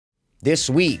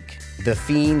This week, the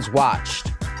Fiends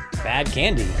watched Bad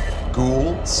Candy.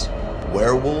 Ghouls,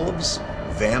 werewolves,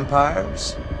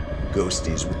 vampires,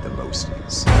 ghosties with the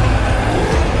mosties.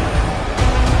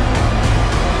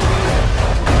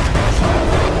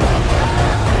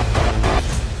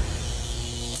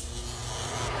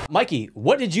 Mikey,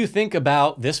 what did you think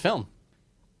about this film?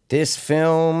 This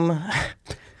film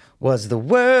was the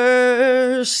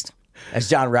worst. As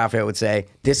John Ralphio would say,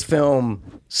 this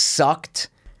film sucked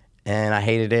and I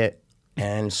hated it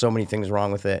and so many things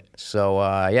wrong with it. So,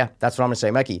 yeah, that's what I'm going to say.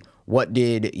 Mikey, what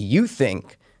did you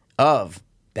think of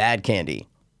Bad Candy?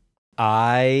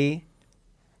 I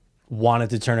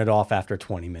wanted to turn it off after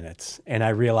 20 minutes, and I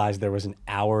realized there was an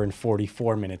hour and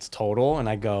 44 minutes total, and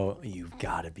I go, you've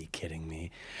got to be kidding me.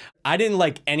 I didn't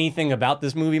like anything about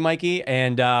this movie, Mikey,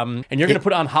 and you're going to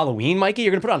put it on Halloween, Mikey?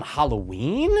 You're going to put it on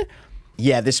Halloween?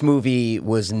 Yeah, this movie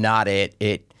was not it.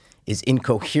 It is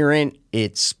incoherent.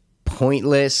 It's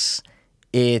pointless.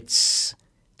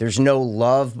 There's no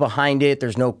love behind it.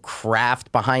 There's no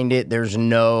craft behind it. There's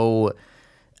no,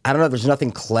 I don't know, there's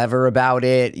nothing clever about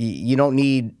it. You don't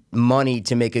need money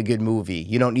to make a good movie.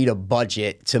 You don't need a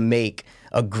budget to make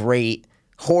a great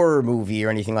horror movie or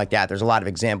anything like that. There's a lot of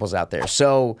examples out there.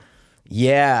 So,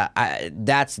 yeah,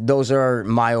 those are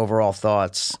my overall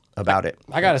thoughts about it.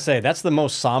 I gotta say, that's the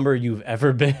most somber you've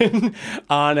ever been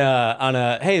on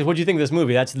a hey, what do you think of this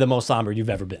movie? That's the most somber you've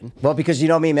ever been. Well, because you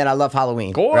know me, man, I love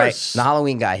Halloween. Of course. Right? I'm the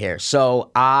Halloween guy here. So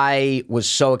I was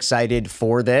so excited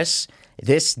for this.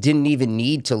 This didn't even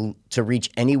need to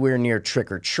reach anywhere near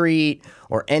Trick or Treat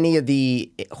or any of the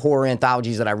horror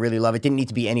anthologies that I really love. It didn't need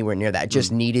to be anywhere near that. It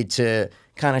just needed to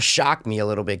kind of shock me a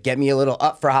little bit, get me a little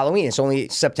up for Halloween. It's only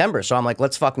September, so I'm like,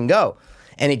 let's fucking go.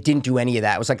 And it didn't do any of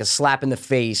that. It was like a slap in the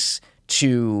face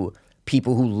to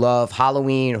people who love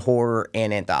Halloween, horror,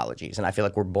 and anthologies. And I feel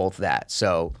like we're both that.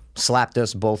 So slapped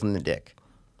us both in the dick.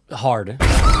 Hard.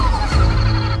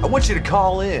 I want you to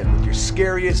call in with your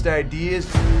scariest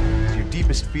ideas, your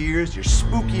deepest fears, your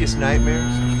spookiest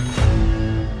nightmares,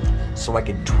 so I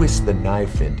can twist the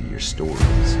knife into your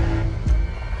stories.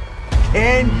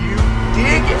 Can you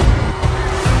dig it?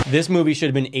 This movie should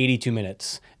have been 82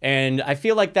 minutes. And I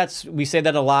feel like we say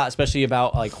that a lot, especially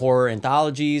about like horror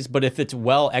anthologies, but if it's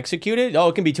well executed,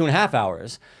 it can be 2.5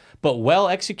 hours. But well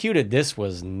executed, this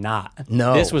was not.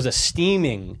 No. This was a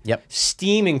steaming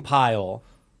pile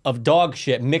of dog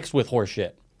shit mixed with horse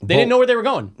shit. They didn't know where they were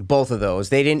going. Both of those.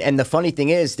 They didn't. And the funny thing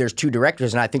is, there's two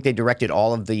directors, and I think they directed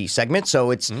all of the segments.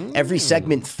 So it's every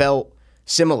segment felt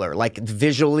similar, like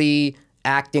visually,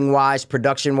 acting-wise,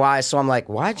 production-wise. So I'm like,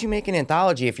 why'd you make an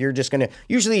anthology if you're just going to...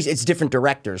 Usually it's different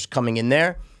directors coming in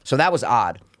there. So that was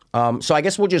odd. So I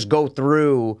guess we'll just go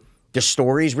through the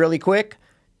stories really quick.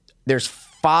 There's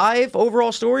 5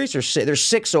 overall stories, or there's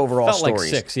 6 overall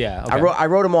stories. Felt like 6, yeah. Okay. I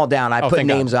wrote them all down. I put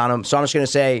names on them. So I'm just going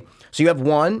to say... So you have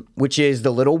 1, which is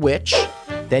the little witch.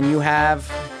 Then you have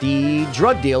the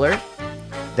drug dealer.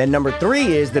 Then number 3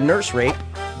 is the nurse rape.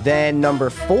 Then number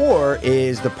 4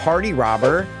 is the party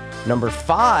robber. Number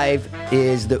 5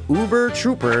 is the Uber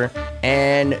trooper.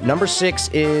 And number 6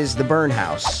 is the burn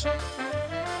house.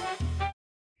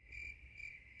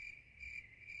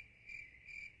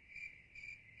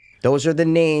 Those are the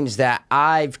names that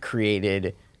I've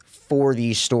created for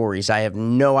these stories. I have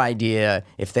no idea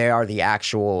if they are the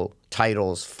actual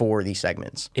titles for these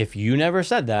segments. If you never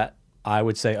said that, I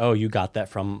would say, oh, you got that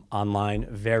from online.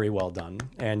 Very well done.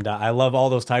 And I love all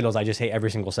those titles. I just hate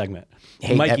every single segment.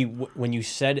 Hey, Mikey, when you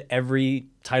said every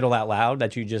title out loud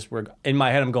that you just were, in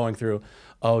my head I'm going through,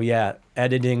 oh yeah,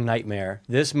 editing nightmare.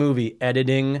 This movie,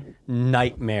 editing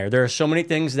nightmare. There are so many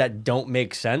things that don't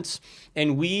make sense.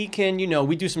 And we can,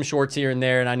 we do some shorts here and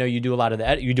there, and I know you do a lot of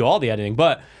the you do all the editing,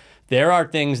 but there are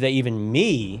things that even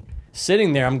me,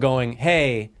 sitting there, I'm going,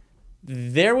 hey,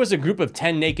 there was a group of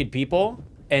 10 naked people,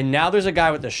 and now there's a guy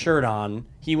with a shirt on.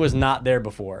 He was not there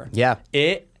before. Yeah.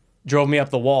 It drove me up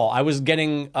the wall. I was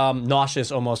getting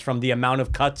nauseous almost from the amount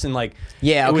of cuts and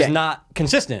it was not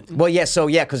consistent. Well, yeah,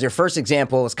 because your first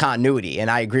example is continuity, and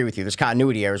I agree with you. There's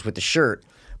continuity errors with the shirt.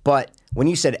 But when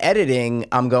you said editing,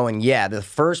 I'm going, yeah,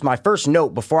 my first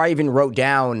note, before I even wrote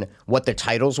down what the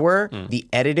titles were, the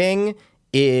editing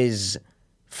is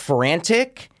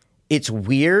frantic, it's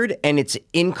weird, and it's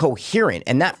incoherent.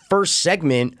 And that first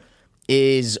segment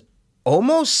is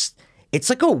almost, it's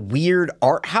like a weird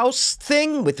art house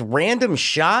thing with random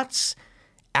shots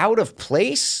out of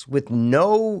place with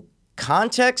no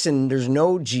context, and there's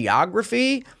no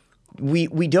geography. We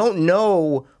don't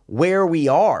know where we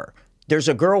are. There's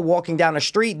a girl walking down a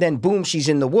street, then boom, she's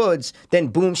in the woods, then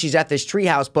boom, she's at this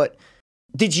treehouse, but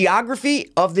The geography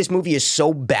of this movie is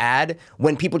so bad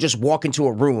when people just walk into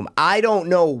a room. I don't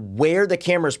know where the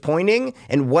camera's pointing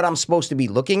and what I'm supposed to be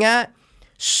looking at.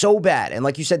 So bad. And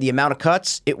like you said, the amount of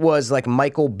cuts, it was like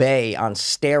Michael Bay on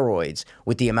steroids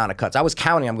with the amount of cuts. I was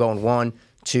counting. I'm going 1,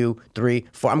 2, 3,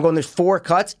 4. I'm going, there's 4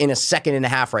 cuts in a second and a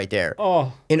half right there.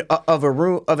 Oh. Of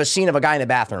a scene of a guy in a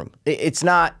bathroom. It's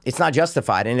not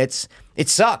justified, and it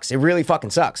sucks. It really fucking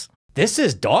sucks. This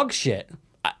is dog shit.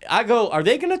 I go, are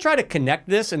they going to try to connect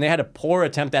this? And they had a poor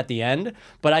attempt at the end,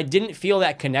 but I didn't feel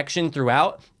that connection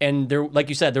throughout. And there, like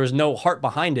you said, there was no heart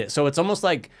behind it. So it's almost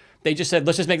like they just said,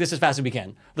 let's just make this as fast as we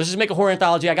can. Let's just make a horror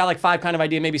anthology. I got like 5 kind of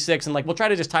idea, maybe 6. And like, we'll try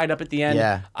to just tie it up at the end.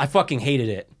 Yeah. I fucking hated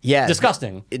it. Yeah.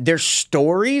 Disgusting. They're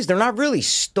stories. They're not really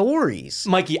stories.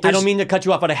 Mikey, I don't mean to cut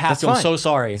you off, but I have to. I'm so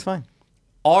sorry. It's fine.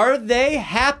 Are they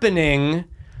happening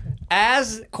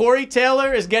as Corey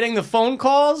Taylor is getting the phone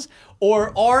calls?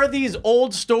 Or are these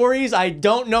old stories? I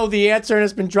don't know the answer, and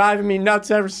it's been driving me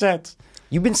nuts ever since.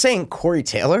 You've been saying Corey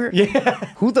Taylor? Yeah.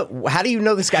 How do you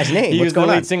know this guy's name? He's the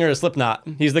lead singer of Slipknot.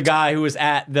 He's the guy who was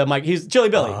at the mic. He's Chili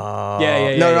Billy.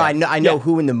 Yeah. No, I know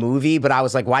who in the movie, but I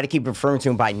was like, why do you keep referring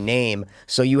to him by name?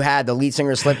 So you had the lead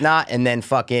singer of Slipknot, and then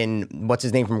fucking, what's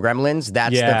his name from Gremlins?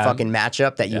 That's the fucking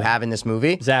matchup that you have in this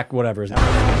movie? Zach, whatever his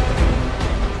name.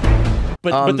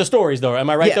 But the stories, though,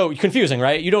 am I right, though? Confusing,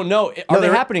 right? You don't know. Are they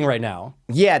happening right now?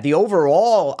 Yeah, the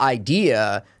overall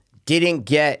idea didn't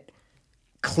get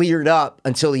cleared up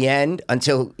until the end,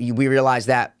 until we realized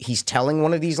that he's telling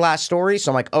one of these last stories.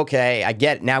 So I'm like, okay, I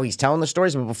get it. Now he's telling the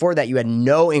stories. But before that, you had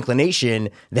no inclination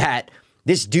that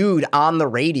this dude on the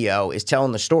radio is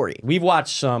telling the story. We've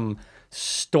watched some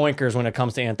stoinkers when it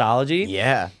comes to anthology.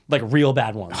 Yeah. Like real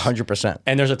bad ones. 100%.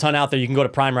 And there's a ton out there. You can go to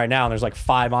Prime right now and there's like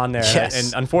 5 on there. Yes.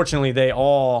 And unfortunately they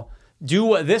all do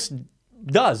what this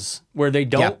does, where they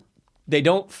don't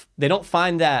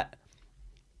find that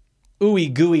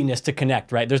ooey gooiness to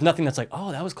connect, right? There's nothing that's like,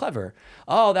 oh, that was clever.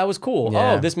 Oh, that was cool.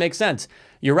 Yeah. Oh, this makes sense.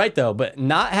 You're right though, but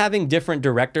not having different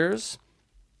directors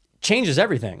changes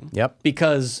everything. Yep.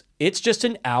 Because it's just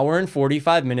an hour and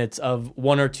 45 minutes of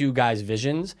 1 or 2 guys'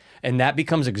 visions, and that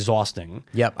becomes exhausting.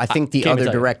 Yep. I think the other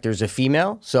director's a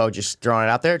female, so just throwing it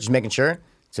out there, just making sure.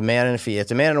 It's a man and a female. It's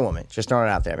a man and a woman. Just throwing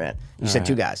it out there, man. You said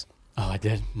 2 guys. Oh, I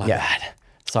did? My bad.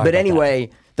 Sorry. But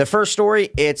anyway, the first story,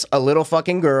 it's a little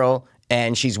fucking girl,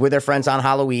 and she's with her friends on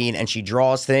Halloween, and she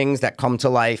draws things that come to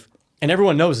life. And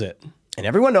everyone knows it. And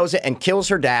everyone knows it, and kills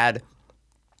her dad.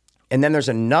 And then there's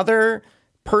another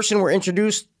person we're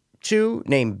introduced to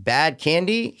named Bad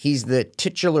Candy. He's the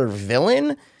titular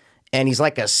villain, and he's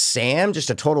like a Sam, just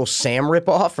a total Sam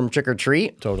ripoff from Trick or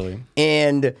Treat. Totally.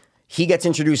 And he gets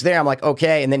introduced there. I'm like,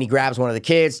 okay. And then he grabs one of the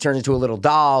kids, turns into a little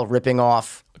doll, ripping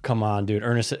off. Come on, dude.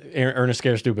 Ernest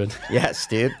Scare Stupid. Yes,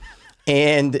 dude.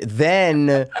 And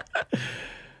then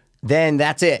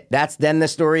that's it. Then the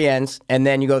story ends. And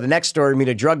then you go to the next story, meet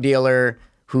a drug dealer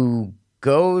who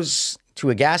goes to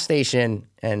a gas station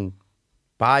and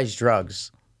buys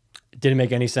drugs. Didn't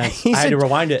make any sense. I had to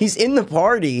rewind it. He's in the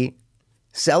party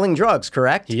selling drugs,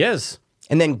 correct? He is.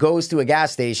 And then goes to a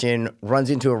gas station, runs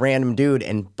into a random dude,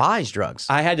 and buys drugs.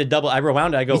 I had to I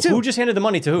rewound it. I go, who just handed the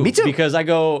money to who? Me too. Because I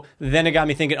go, then it got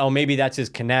me thinking, oh, maybe that's his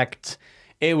connect.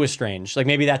 It was strange. Like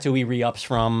maybe that's who he re-ups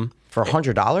from. For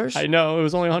 $100? I know. It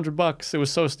was only $100. It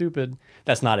was so stupid.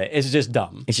 That's not it. It's just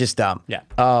dumb. It's just dumb. Yeah.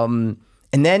 And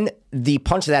then the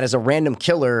punch of that is a random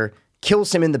killer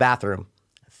kills him in the bathroom.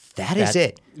 That's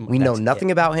it. We know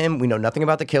nothing about him. We know nothing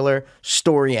about the killer.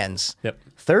 Story ends. Yep.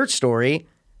 Third story,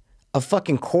 a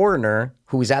fucking coroner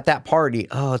who was at that party.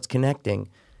 Oh, it's connecting.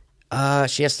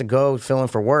 She has to go fill in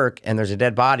for work, and there's a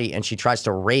dead body, and she tries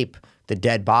to rape the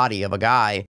dead body of a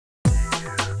guy.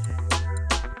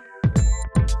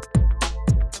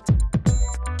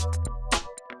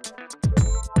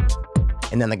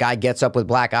 And then the guy gets up with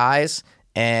black eyes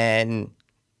and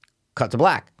cut to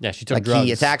black. Yeah, she took like drugs.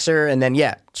 He attacks her, and then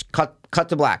cut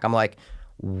to black. I'm like,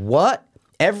 what?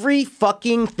 Every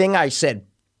fucking thing I said,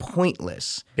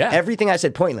 pointless. Yeah. Everything I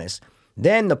said, pointless.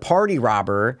 Then the party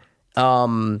robber.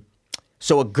 So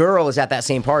a girl is at that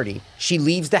same party. She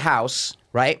leaves the house,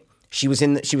 right? She was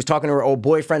talking to her old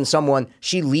boyfriend, someone.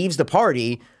 She leaves the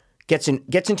party, gets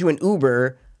into an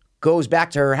Uber, goes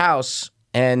back to her house.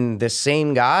 And the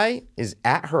same guy is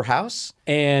at her house?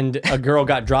 And a girl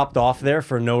got dropped off there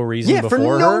for no reason before her?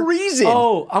 Yeah, for no reason.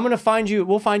 Oh, I'm going to find you.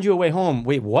 We'll find you a way home.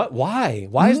 Wait, what? Why?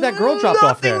 Why is that girl dropped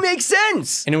off there? Nothing makes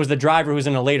sense. And it was the driver who's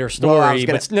in a later story.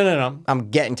 No.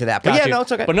 I'm getting to that. But yeah, no,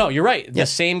 it's okay. But no, you're right. The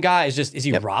same guy is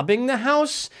he robbing the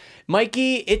house?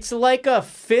 Mikey, it's like a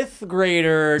 5th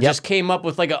grader just came up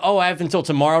with like, I have until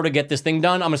tomorrow to get this thing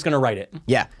done. I'm just going to write it.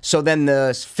 Yeah. So then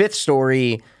the 5th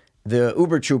story, the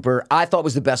Uber Trooper, I thought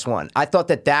was the best one. I thought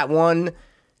that one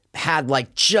had like,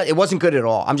 it wasn't good at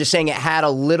all. I'm just saying it had a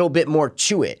little bit more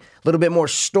to it, a little bit more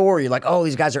story. Like, oh,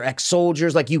 these guys are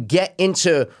ex-soldiers. Like, you get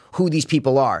into who these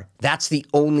people are. That's the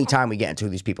only time we get into who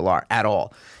these people are at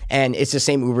all. And it's the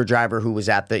same Uber driver who was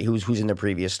who's in the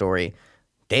previous story.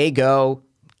 They go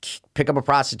pick up a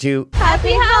prostitute.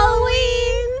 Happy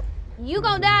Halloween! You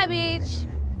gon' die, bitch.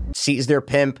 Sees their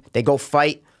pimp. They go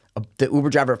fight. The Uber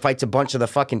driver fights a bunch of the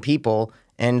fucking people,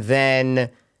 and then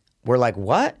we're like,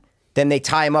 what? Then they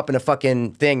tie him up in a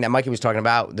fucking thing that Mikey was talking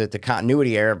about, the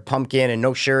continuity error, pumpkin and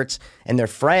no shirts, and their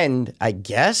friend, I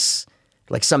guess,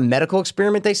 like some medical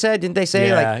experiment they said, didn't they say?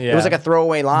 Yeah, like it was like a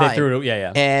throwaway line. They threw it,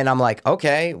 yeah. And I'm like,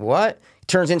 okay, what?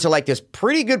 Turns into like this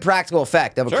pretty good practical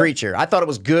effect of a creature. I thought it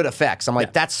was good effects. I'm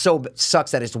like, that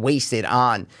sucks that it's wasted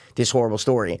on this horrible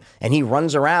story. And he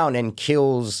runs around and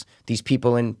kills these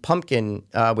people in pumpkin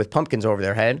with pumpkins over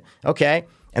their head. Okay.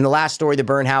 And the last story, the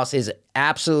burn house, is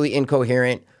absolutely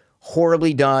incoherent,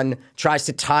 horribly done. Tries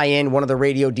to tie in one of the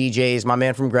radio DJs, my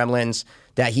man from Gremlins,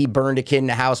 that he burned a kid in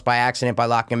the house by accident by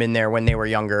locking him in there when they were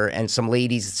younger, and some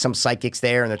ladies, some psychics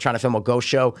there, and they're trying to film a ghost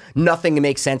show. Nothing to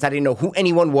make sense. I didn't know who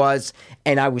anyone was,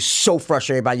 and I was so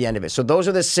frustrated by the end of it. So those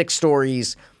are the 6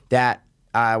 stories that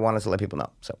I wanted to let people know.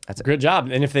 So that's it. Good job.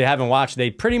 And if they haven't watched, they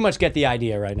pretty much get the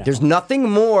idea right now. There's nothing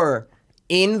more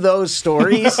in those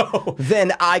stories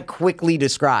than I quickly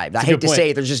described. I hate to say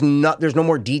it, there's no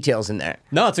more details in there.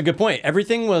 No, it's a good point.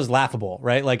 Everything was laughable,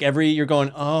 right? Like you're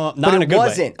going, oh, not but in a good way. But it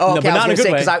wasn't. Oh, okay, no, but not in a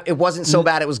good way. Because it wasn't so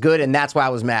bad it was good, and that's why I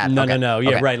was mad. No.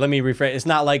 Yeah, right. Let me rephrase. It's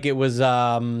not like it was,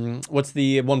 what's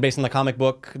the one based on the comic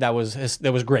book that was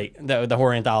great, the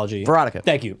horror anthology? Veronica.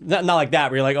 Thank you. Not like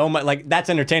that, where you're like, oh my, like that's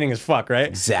entertaining as fuck, right?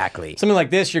 Exactly. Something like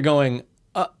this, you're going,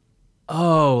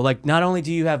 oh, like not only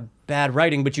do you have bad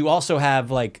writing, but you also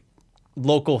have like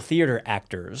local theater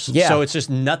actors. Yeah. So it's just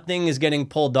nothing is getting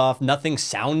pulled off. Nothing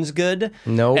sounds good.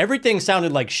 No. Nope. Everything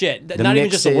sounded like shit. Not even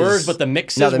just the words, but the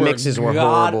mixes. No, the mixes were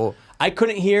horrible. I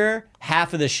couldn't hear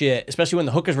half of the shit, especially when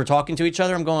the hookers were talking to each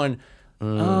other. I'm going,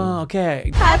 oh,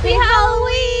 okay. Happy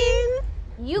Halloween!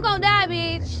 You gon' die,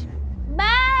 bitch.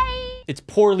 Bye! It's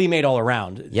poorly made all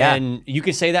around. Yeah. And you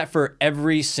can say that for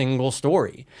every single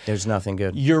story. There's nothing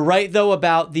good. You're right, though,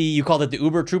 about you called it the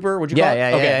Uber Trooper? What'd you call it?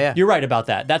 Yeah. You're right about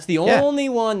that. That's the only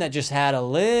one that just had a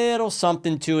little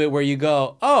something to it where you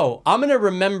go, oh, I'm going to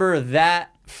remember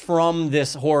that from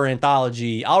this horror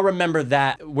anthology. I'll remember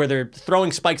that where they're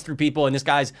throwing spikes through people and this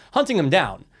guy's hunting them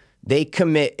down. They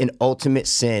commit an ultimate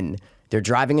sin. They're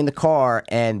driving in the car,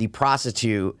 and the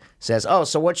prostitute says, oh,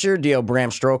 so what's your deal, Bram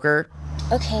Stoker?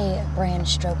 Okay, Bram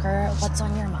Stoker, what's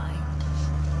on your mind?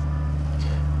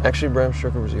 Actually, Bram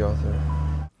Stoker was the author.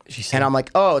 And I'm like,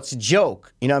 oh, it's a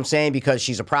joke. You know what I'm saying? Because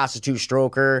she's a prostitute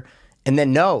stroker. And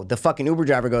then, no, the fucking Uber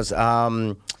driver goes,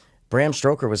 Bram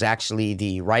Stoker was actually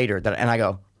the writer. And I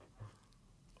go,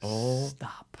 oh,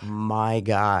 stop. My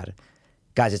God.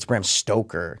 Guys, it's Bram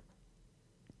Stoker,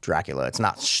 Dracula. It's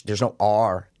not, there's no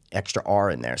R. Extra R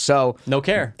in there. So no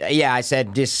care. Yeah, I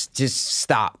said just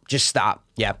stop. Just stop.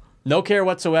 Yeah. No care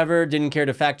whatsoever. Didn't care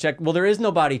to fact check. Well, there is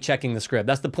nobody checking the script.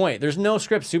 That's the point. There's no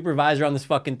script supervisor on this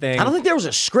fucking thing. I don't think there was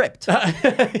a script.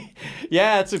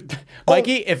 Yeah, it's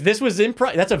Mikey, if this was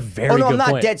improv, that's a very good I'm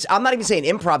not point. dead. I'm not even saying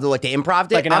improv, though, like they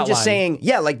improv'd it. Like an I'm outline. just saying,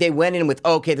 yeah, like they went in with,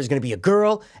 okay, there's going to be a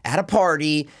girl at a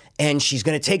party and she's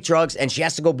going to take drugs and she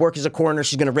has to go work as a coroner.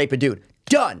 She's going to rape a dude.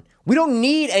 Done. We don't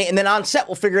need any, and then on set,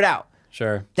 we'll figure it out.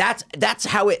 Sure. That's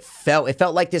how it felt. It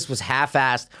felt like this was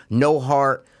half-assed, no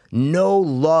heart, no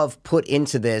love put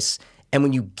into this. And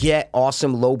when you get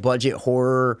awesome low-budget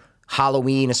horror,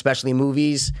 Halloween, especially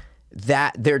movies,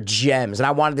 that they're gems. And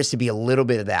I wanted this to be a little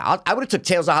bit of that. I would have took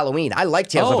Tales of Halloween. I like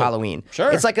Tales of Halloween. Sure.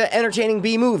 It's like an entertaining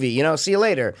B movie, you know, see you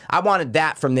later. I wanted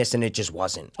that from this, and it just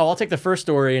wasn't. Oh, I'll take the first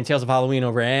story in Tales of Halloween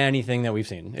over anything that we've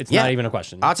seen. It's not even a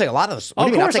question. I'll take a lot of those. Oh,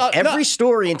 of course. I'll take every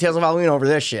story in Tales of Halloween over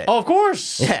this shit. Oh, of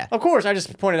course. Yeah. Of course. I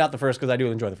just pointed out the first because I do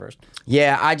enjoy the first.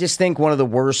 Yeah, I just think one of the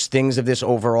worst things of this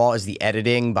overall is the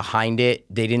editing behind it.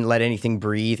 They didn't let anything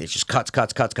breathe. It's just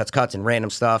cuts, and random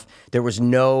stuff. There was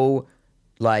no,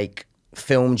 like,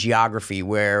 film geography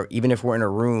where even if we're in a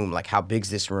room, like how big's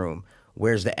this room?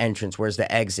 Where's the entrance? Where's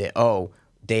the exit? Oh,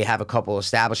 they have a couple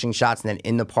establishing shots and then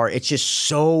in the part. It's just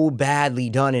so badly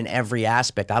done in every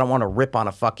aspect. I don't want to rip on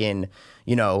a fucking,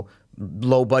 you know,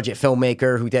 low budget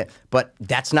filmmaker who did, but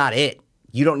that's not it.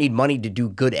 You don't need money to do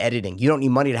good editing. You don't need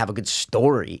money to have a good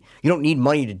story. You don't need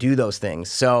money to do those things.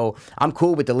 So I'm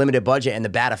cool with the limited budget and the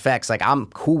bad effects. Like, I'm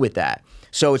cool with that.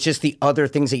 So it's just the other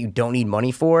things that you don't need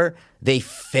money for. They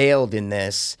failed in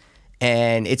this.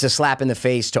 And it's a slap in the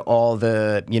face to all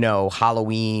the, you know,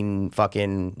 Halloween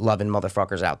fucking loving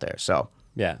motherfuckers out there. So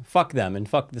Yeah, fuck them and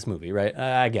fuck this movie, right?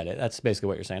 I get it. That's basically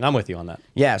what you're saying. I'm with you on that.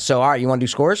 Yeah. So all right, you want to do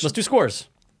scores? Let's do scores.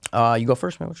 You go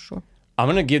first, man. What's your score? I'm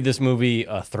gonna give this movie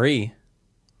a 3.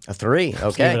 A 3. Give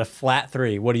Okay. it a flat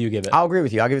 3. What do you give it? I'll agree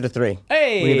with you. I'll give it a 3.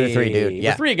 Hey, we give it a 3, dude.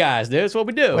 Yeah. The 3 guys, dude. That's what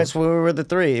we do. We're the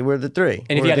 3. We're the 3.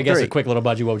 And if you had to guess a quick little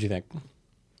budget, what would you think?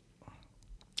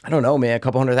 I don't know, man. A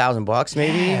couple $100,000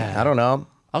 maybe. Yeah. I don't know.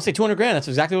 I'll say 200 grand. That's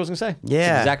exactly what I was gonna say. Yeah.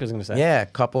 That's exactly what I was gonna say. Yeah, a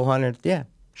couple hundred. Yeah,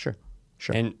 sure.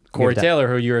 And Corey Taylor,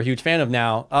 who you're a huge fan of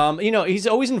now, you know, he's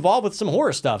always involved with some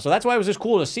horror stuff. So that's why it was just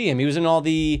cool to see him. He was in all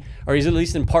the, or he's at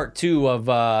least in part 2 of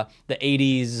the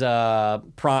 80s,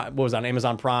 what was it, on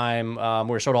Amazon Prime,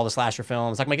 where it showed all the slasher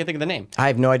films. Like, I can't think of the name. I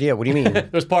have no idea. What do you mean?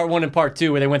 It was part 1 and part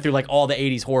 2 where they went through like all the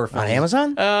 80s horror films. On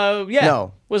Amazon? Yeah.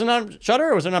 No. Was it on Shudder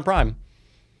or was it on Prime?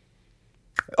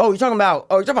 Oh, you're talking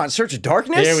about Search of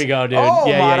Darkness? There we go, dude. Oh,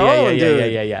 Yeah,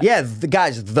 dude. Yeah, the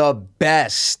guy's the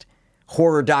best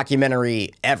horror documentary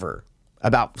ever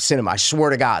about cinema. I swear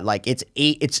to God, like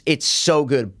it's so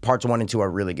good. Parts 1 and 2 are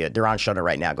really good. They're on Shudder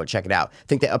right now. Go check it out. I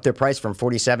think they upped their price from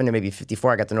 47 to maybe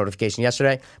 54. I got the notification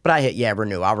yesterday, but I hit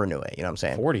renew. I'll renew it. You know what I'm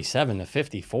saying? 47 to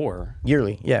 54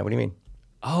 yearly. Yeah. What do you mean?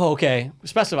 Oh, okay.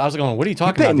 Special. I was going, what are you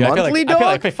talking about? Dude? Monthly, I pay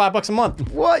like $5 a month.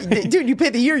 What, dude? You pay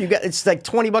the year. You got it's like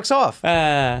 $20 off.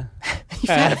 You've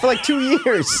had it for like 2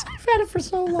 years. I've had it for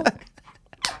so long.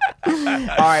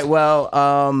 All right.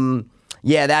 Well,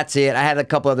 yeah, that's it. I had a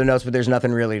couple other notes, but there's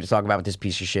nothing really to talk about with this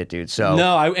piece of shit, dude. So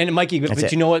no, and Mikey,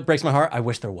 but you know what breaks my heart? I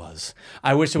wish there was.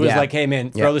 I wish it was like, hey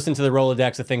man, throw this into the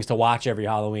Rolodex of things to watch every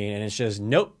Halloween, and it's just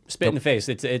nope, spit in the face.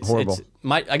 It's horrible.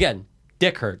 It's again,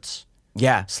 dick hurts.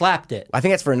 Yeah. Slapped it. I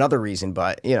think that's for another reason,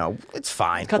 but, you know, it's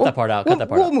fine. Cut that part out. Cut that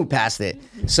part out. We'll move past it.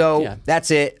 So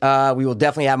that's it. We will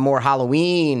definitely have more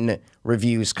Halloween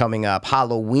reviews coming up.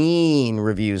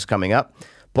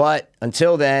 But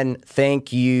until then,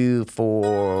 thank you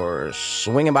for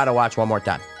swinging by to watch one more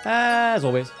time. As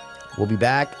always. We'll be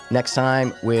back next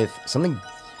time with something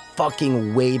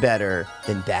fucking way better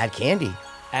than bad candy.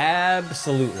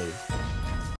 Absolutely.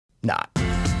 Not.